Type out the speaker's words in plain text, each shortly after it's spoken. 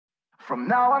From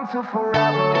now until forever,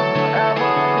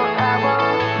 ever, ever,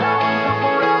 now until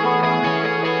forever.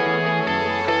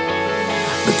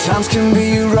 The times can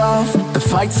be rough, the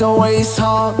fight's always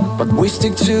hard, but we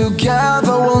stick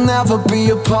together, we'll never be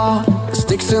apart. The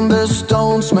sticks and the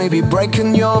stones may be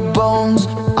breaking your bones,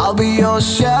 I'll be your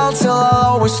shelter,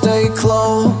 I'll always stay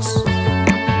close.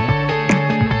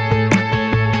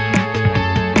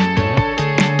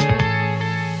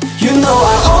 You know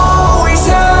I always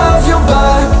have your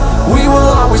back, we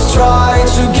will always try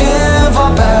to give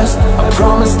our best. I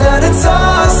promise that it's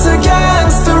us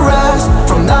against the rest,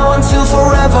 from now until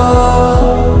forever.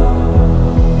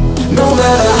 No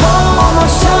matter how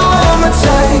much time it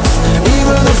takes,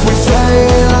 even if we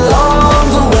fail along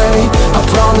the way, I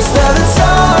promise that it's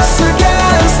us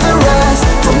against the rest,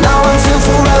 from now until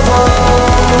forever.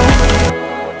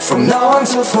 From now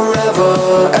until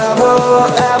forever, ever,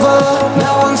 ever.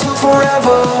 Now until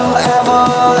forever, ever,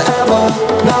 ever.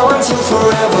 Now until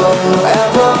forever,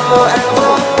 ever,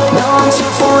 ever. Now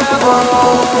until forever.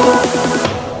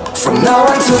 From now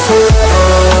until forever,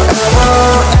 ever,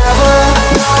 ever.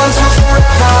 Now until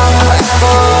forever,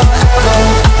 ever, ever.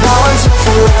 Now until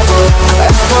forever,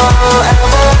 ever,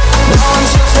 ever. Now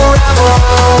until forever.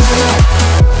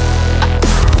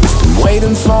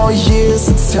 Waiting for years,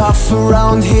 it's tough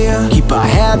around here. Keep our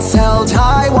heads held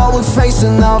high while we're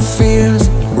facing our fears.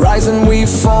 Rise and we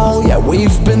fall, yeah,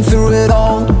 we've been through it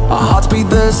all. Our hearts beat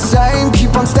the same,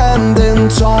 keep on standing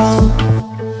tall.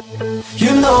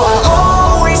 You know I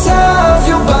always have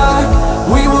your back,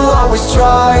 we will always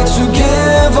try to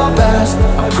give our best.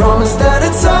 I promise that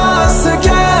it's us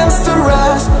against the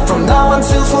rest, from now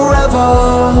until forever.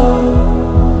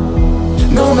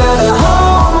 No matter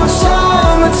how much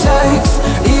time it takes,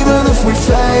 even if we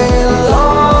fail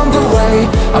along the way,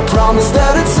 I promise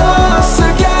that it's us again.